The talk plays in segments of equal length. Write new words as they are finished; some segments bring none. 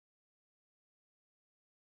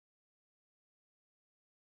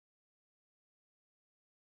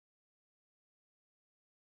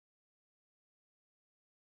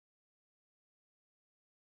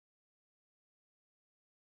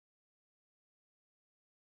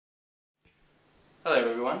Hello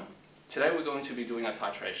everyone. Today we're going to be doing a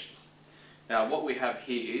titration. Now what we have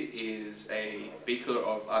here is a beaker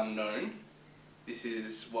of unknown. This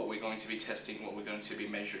is what we're going to be testing, what we're going to be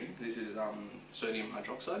measuring. This is sodium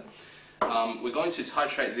hydroxide. We're going to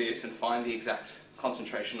titrate this and find the exact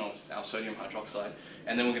concentration of our sodium hydroxide,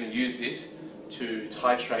 and then we're going to use this to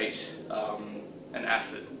titrate an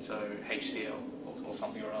acid, so HCl or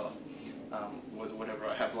something or other. Whatever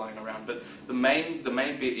I have lying around, but the main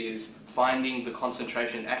bit is finding the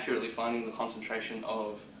concentration, accurately finding the concentration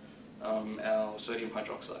of our sodium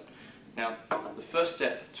hydroxide. Now, the first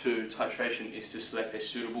step to titration is to select a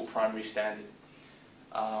suitable primary standard.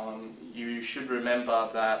 You should remember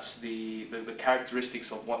that the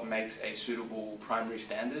characteristics of what makes a suitable primary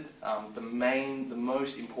standard, the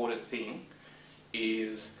most important thing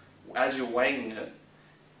is, as you're weighing it,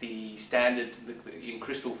 the standard, in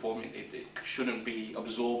crystal form, it shouldn't be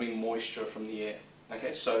absorbing moisture from the air.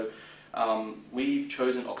 Okay, so we've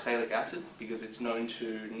chosen oxalic acid because it's known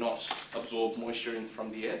to not absorb moisture from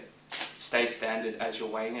the air. It stays standard as you're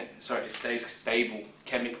weighing it. Sorry, it stays stable,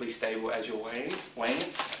 chemically stable as you're weighing it.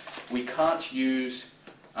 We can't use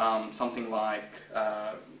something like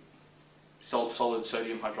solid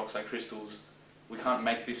sodium hydroxide crystals. We can't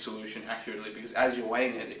make this solution accurately because as you're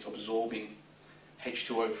weighing it, it's absorbing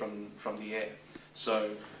H2O from the air.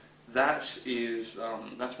 So that's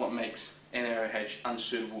what makes NaOH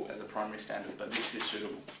unsuitable as a primary standard, but this is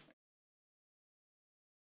suitable.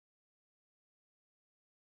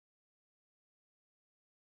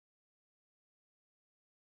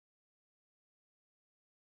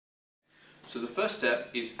 So the first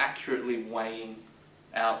step is accurately weighing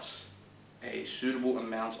out a suitable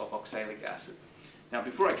amount of oxalic acid. Now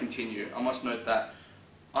before I continue, I must note that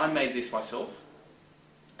I made this myself.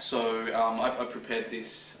 So I prepared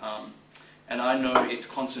this, and I know its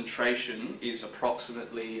concentration is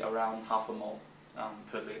approximately around half a mole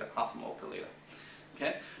per liter.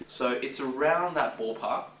 Okay, so it's around that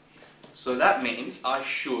ballpark. So that means I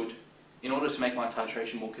should, in order to make my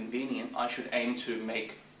titration more convenient, I should aim to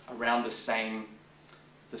make around the same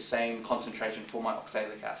concentration for my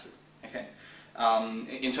oxalic acid. Okay,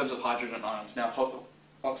 in terms of hydrogen ions. Now,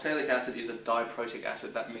 oxalic acid is a diprotic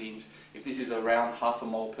acid. That means if this is around half a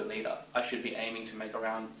mole per litre, I should be aiming to make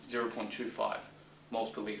around 0.25 moles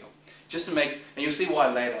per litre. Just to make, and you'll see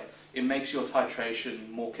why later, it makes your titration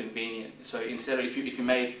more convenient. So instead of, if you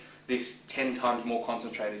made this 10 times more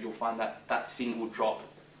concentrated, you'll find that that single drop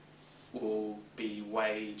will be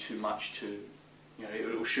way too much to,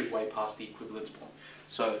 it should weigh past the equivalence point.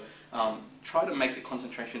 So try to make the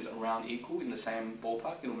concentrations around equal in the same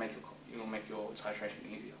ballpark. It'll make your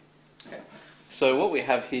titration easier. Okay. So what we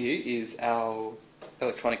have here is our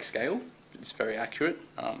electronic scale. It's very accurate.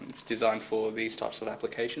 It's designed for these types of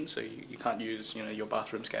applications, so you can't use your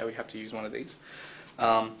bathroom scale. You have to use one of these.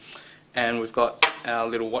 And we've got our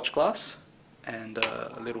little watch glass and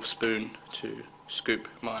a little spoon to scoop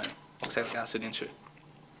my oxalic acid into.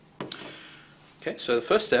 Okay. So the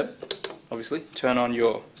first step, obviously, turn on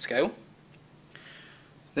your scale.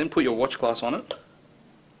 Then put your watch glass on it.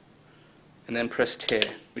 And then press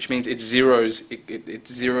tare, which means it zeroes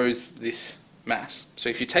this mass. So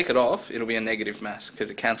if you take it off, it'll be a negative mass because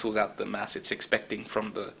it cancels out the mass it's expecting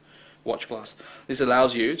from the watch glass. This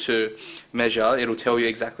allows you to measure. It'll tell you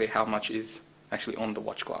exactly how much is actually on the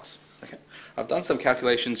watch glass. Okay. I've done some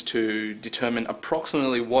calculations to determine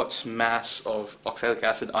approximately what mass of oxalic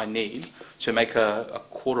acid I need to make a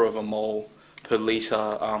quarter of a mole per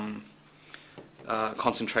litre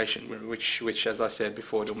concentration, which, as I said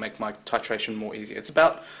before, it'll make my titration more easier. It's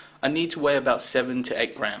about, I need to weigh about 7 to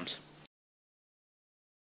 8 grams.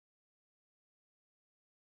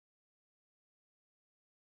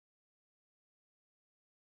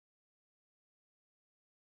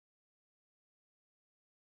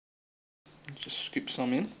 Just scoop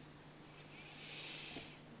some in.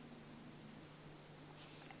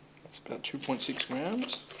 That's about 2.6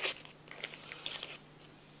 grams.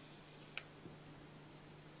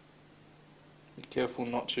 Be careful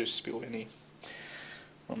not to spill any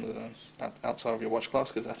on the outside of your watch glass,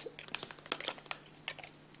 because that's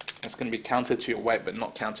going to be counted to your weight but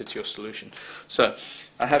not counted to your solution. So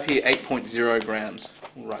I have here 8.0 grams.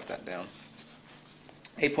 We'll write that down.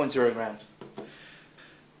 8.0 grams.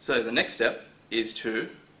 So the next step is to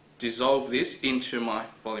dissolve this into my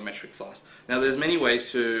volumetric flask. Now there's many ways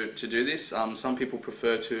to do this. Some people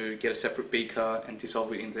prefer to get a separate beaker and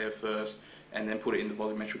dissolve it in there first, and then put it in the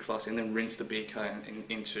volumetric flask, and then rinse the beaker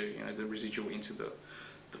into the residual into the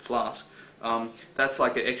flask. That's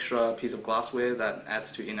like an extra piece of glassware that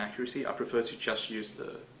adds to inaccuracy. I prefer to just use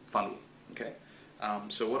the funnel. Okay.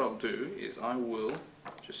 So what I'll do is I will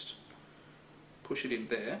just push it in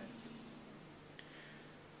there.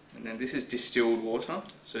 And then this is distilled water,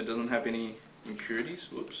 so it doesn't have any impurities.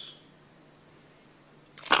 Whoops.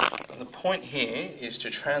 And the point here is to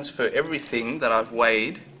transfer everything that I've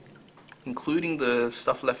weighed, including the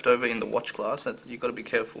stuff left over in the watch glass. You've got to be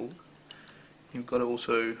careful. You've got to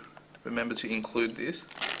also remember to include this.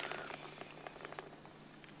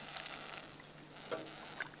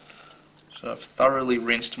 So I've thoroughly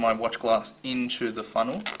rinsed my watch glass into the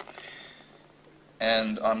funnel,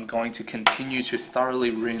 and I'm going to continue to thoroughly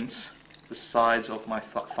rinse the sides of my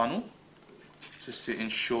funnel, just to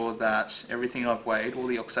ensure that everything I've weighed, all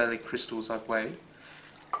the oxalic crystals I've weighed,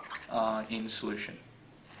 are in solution.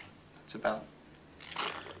 That's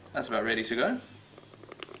about ready to go.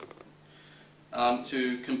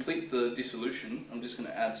 To complete the dissolution, I'm just going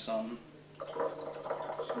to add some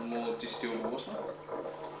more distilled water.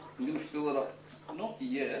 I'm going to fill it up, not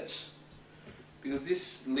yet, because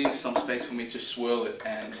this leaves some space for me to swirl it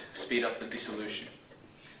and speed up the dissolution.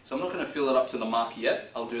 So I'm not going to fill it up to the mark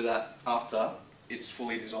yet. I'll do that after it's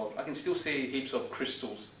fully dissolved. I can still see heaps of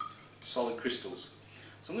crystals, solid crystals.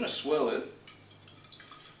 So I'm going to swirl it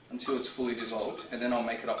until it's fully dissolved, and then I'll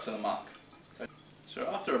make it up to the mark. So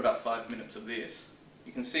after about 5 minutes of this,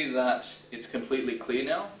 you can see that it's completely clear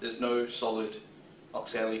now. There's no solid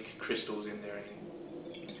oxalic crystals in there anymore.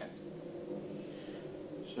 Okay.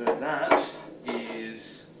 So that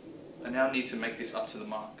is, I now need to make this up to the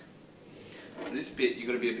mark. And this bit, you've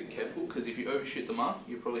got to be a bit careful, because if you overshoot the mark,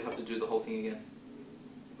 you probably have to do the whole thing again.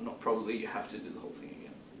 Well, not probably, you have to do the whole thing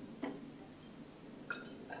again.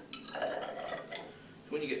 So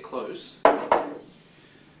when you get close,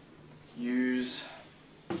 use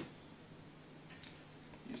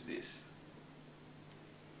this.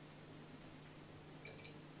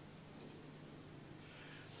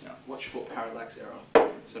 Now, watch for parallax error.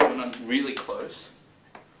 So when I'm really close,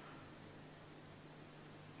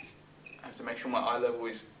 I have to make sure my eye level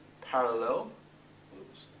is parallel.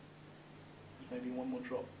 Oops. Maybe one more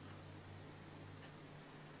drop.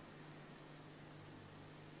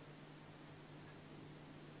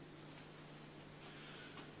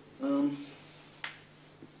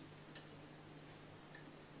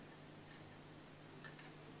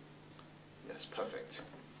 Yes, perfect.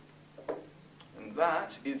 And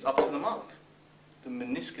that is up to the mark. The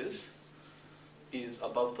meniscus is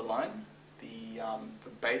above the line. The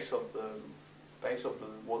base of the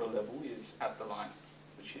water level is at the line,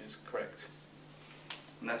 which is correct.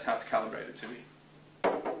 And that's how it's calibrated to be.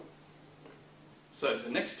 So the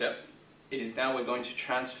next step is now we're going to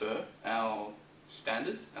transfer our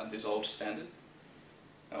standard, our dissolved standard,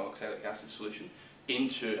 our oxalic acid solution,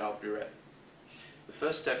 into our burette. The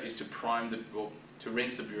first step is to to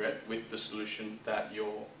rinse the burette with the solution that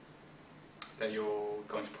you're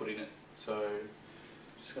going to put in it. So I'm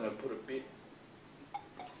just going to put a bit.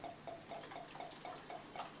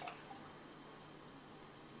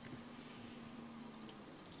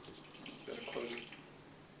 Better close it.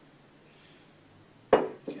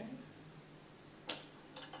 Okay.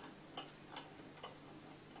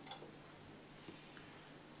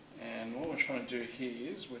 And what we're trying to do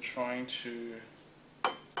here is we're trying to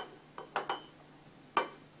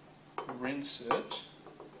rinse it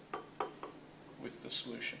with the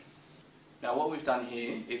solution. Now what we've done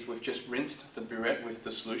here is we've just rinsed the burette with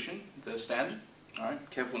the solution, the standard. Alright,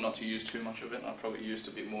 careful not to use too much of it. I probably used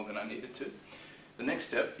a bit more than I needed to. The next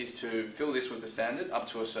step is to fill this with the standard up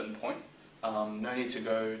to a certain point. No need to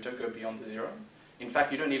don't go beyond the zero. In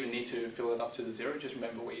fact, you don't even need to fill it up to the zero, just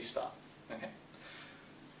remember where you start. Okay?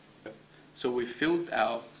 So we've filled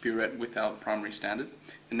our burette with our primary standard.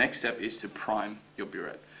 The next step is to prime your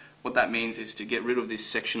burette. What that means is to get rid of this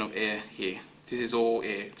section of air here. This is all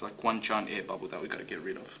air. It's like one giant air bubble that we've got to get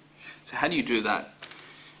rid of. So how do you do that?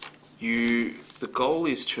 The goal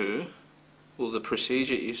is the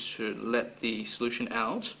procedure is to let the solution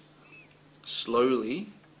out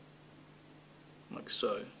slowly, like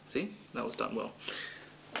so. See? That was done well.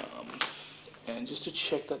 And just to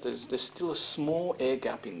check that there's still a small air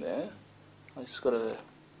gap in there. It's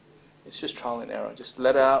just trial and error. Just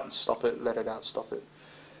let it out and stop it, let it out, stop it.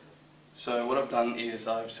 So what I've done is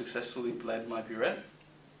I've successfully bled my burette.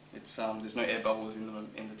 There's no air bubbles in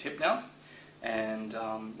the tip now. And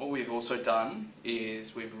what we've also done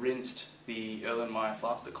is we've rinsed the Erlenmeyer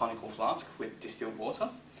flask, the conical flask, with distilled water.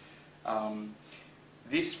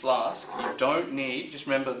 This flask, you don't need, just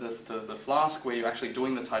remember the flask where you're actually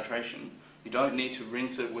doing the titration, you don't need to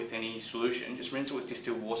rinse it with any solution, just rinse it with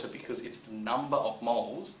distilled water because it's the number of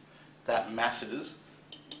moles that matters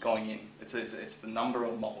going in. It's the number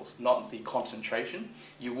of moles, not the concentration.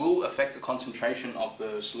 You will affect the concentration of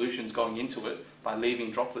the solutions going into it by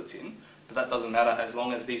leaving droplets in, but that doesn't matter as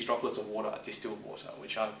long as these droplets of water are distilled water,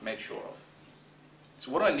 which I've made sure of. So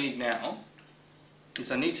what I need now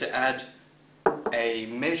is I need to add a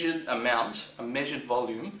measured amount, a measured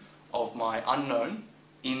volume of my unknown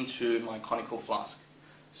into my conical flask.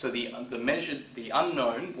 So the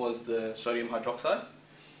unknown was the sodium hydroxide,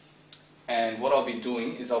 and what I'll be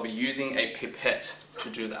doing is I'll be using a pipette to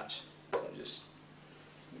do that. So I'll just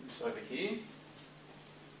move this over here.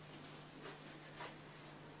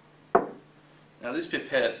 Now this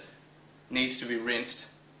pipette needs to be rinsed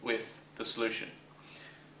with the solution,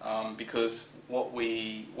 because what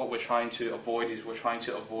we're trying to avoid is we're trying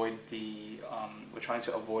to avoid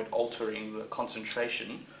altering the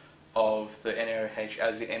concentration of the NaOH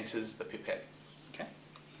as it enters the pipette. Okay.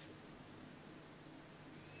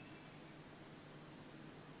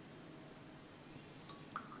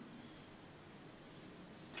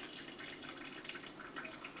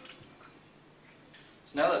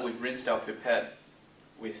 So now that we've rinsed our pipette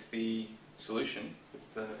with the solution,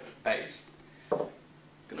 with the base, I'm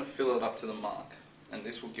going to fill it up to the mark, and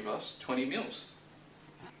this will give us 20 mils.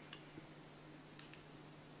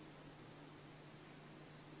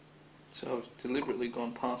 So I've deliberately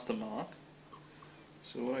gone past the mark.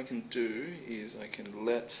 So what I can do is I can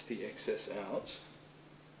let the excess out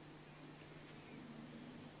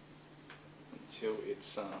until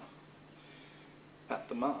it's at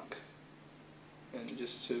the mark. And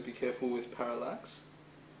just to be careful with parallax.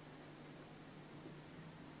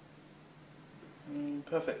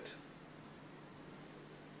 Perfect.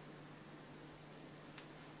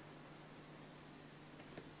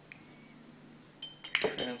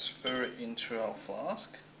 Transfer it into our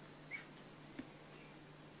flask.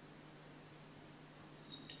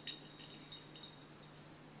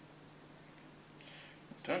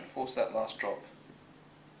 Don't force that last drop.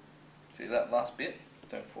 See that last bit?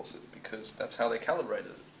 Don't force it, because that's how they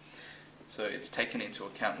calibrated it. So it's taken into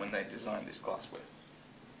account when they designed this glassware.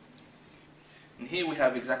 And here we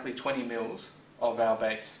have exactly 20 mils of our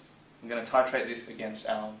base. I'm going to titrate this against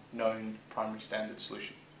our known primary standard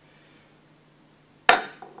solution.